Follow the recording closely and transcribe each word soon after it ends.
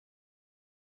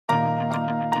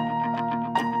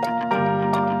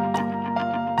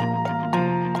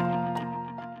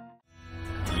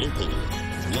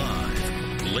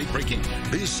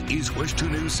This is WESH 2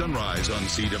 News Sunrise on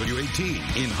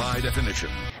CW18 in high definition.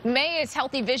 May is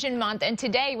Healthy Vision Month, and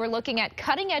today we're looking at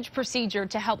cutting-edge procedure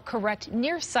to help correct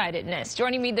nearsightedness.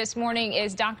 Joining me this morning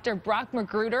is Dr. Brock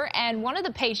Magruder and one of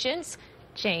the patients,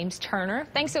 James Turner.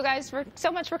 Thanks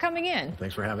so much for coming in.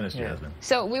 Thanks for having us, Jasmine.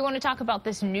 So we want to talk about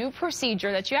this new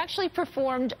procedure that you actually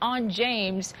performed on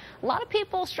James. A lot of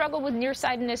people struggle with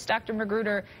nearsightedness, Dr.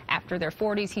 Magruder, after their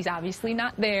 40s. He's obviously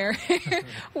not there.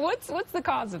 What's the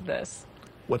cause of this?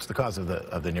 What's the cause of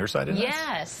the nearsightedness?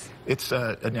 Yes. It's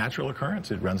a natural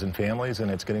occurrence. It runs in families,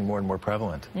 and it's getting more and more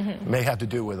prevalent. It may have to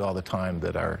do with all the time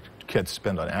that our kids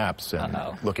spend on apps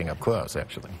and looking up close,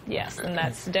 actually. Yes, and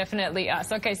that's definitely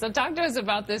us. Okay, so talk to us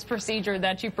about this procedure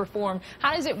that you perform.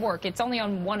 How does it work? It's only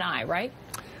on one eye, right?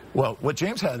 Well, what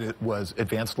James had was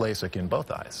advanced LASIK in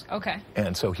both eyes. Okay.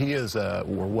 And so he is, or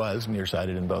was,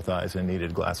 nearsighted in both eyes and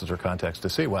needed glasses or contacts to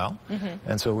see well.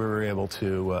 And so we were able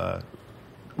to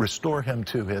restore him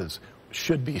to his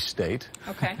should-be state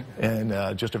in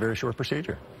just a very short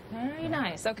procedure. Very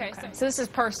nice. Okay, so this is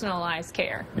personalized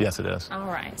care. Yes, it is. All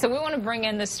right. So we want to bring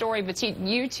in the story between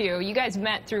you two. You guys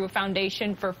met through a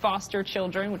foundation for foster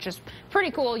children, which is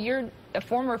pretty cool. You're a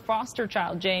former foster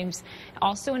child, James,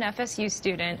 also an FSU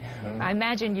student. I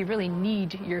imagine you really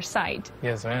need your sight.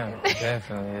 Yes, ma'am.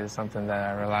 Definitely. It's something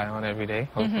that I rely on every day,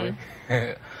 hopefully.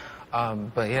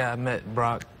 But yeah, I met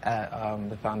Brock at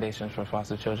the Foundation for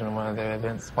Foster Children in one of their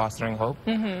events, Fostering Hope.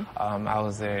 I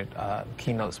was their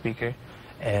keynote speaker,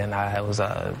 and I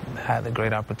had the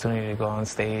great opportunity to go on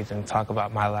stage and talk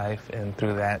about my life, and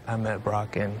through that I met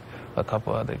Brock and a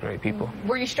couple other great people.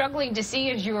 Were you struggling to see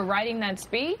as you were writing that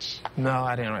speech? No,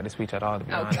 I didn't write the speech at all, to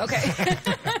be honest.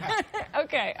 Okay.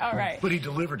 Okay, all right. But he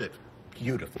delivered it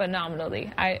beautifully.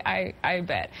 Phenomenally, I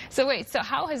bet. So wait, so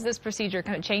how has this procedure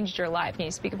kind of changed your life? Can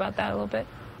you speak about that a little bit?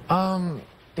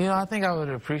 You know, I think I would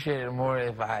appreciate it more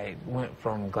if I went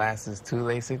from glasses to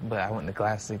LASIK, but I went to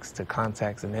glasses to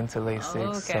contacts and then to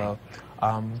LASIK. So,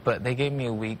 but they gave me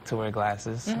a week to wear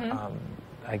glasses.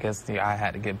 I guess the eye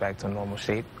had to get back to normal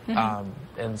shape.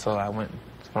 And so I went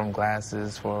from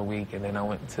glasses for a week, and then I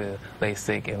went to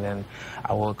LASIK, and then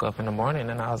I woke up in the morning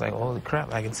and I was like, holy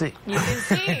crap, I can see. You can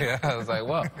see. Yeah, I was like,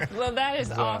 whoa. Well, that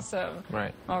is awesome.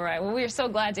 Right. All right. Well, we are so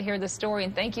glad to hear the story,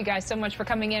 and thank you guys so much for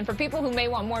coming in. For people who may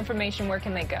want more information, where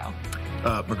can they go?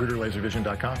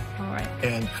 MagruderLaserVision.com. All right.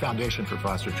 And Foundation for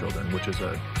Foster Children, which is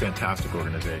a fantastic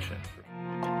organization.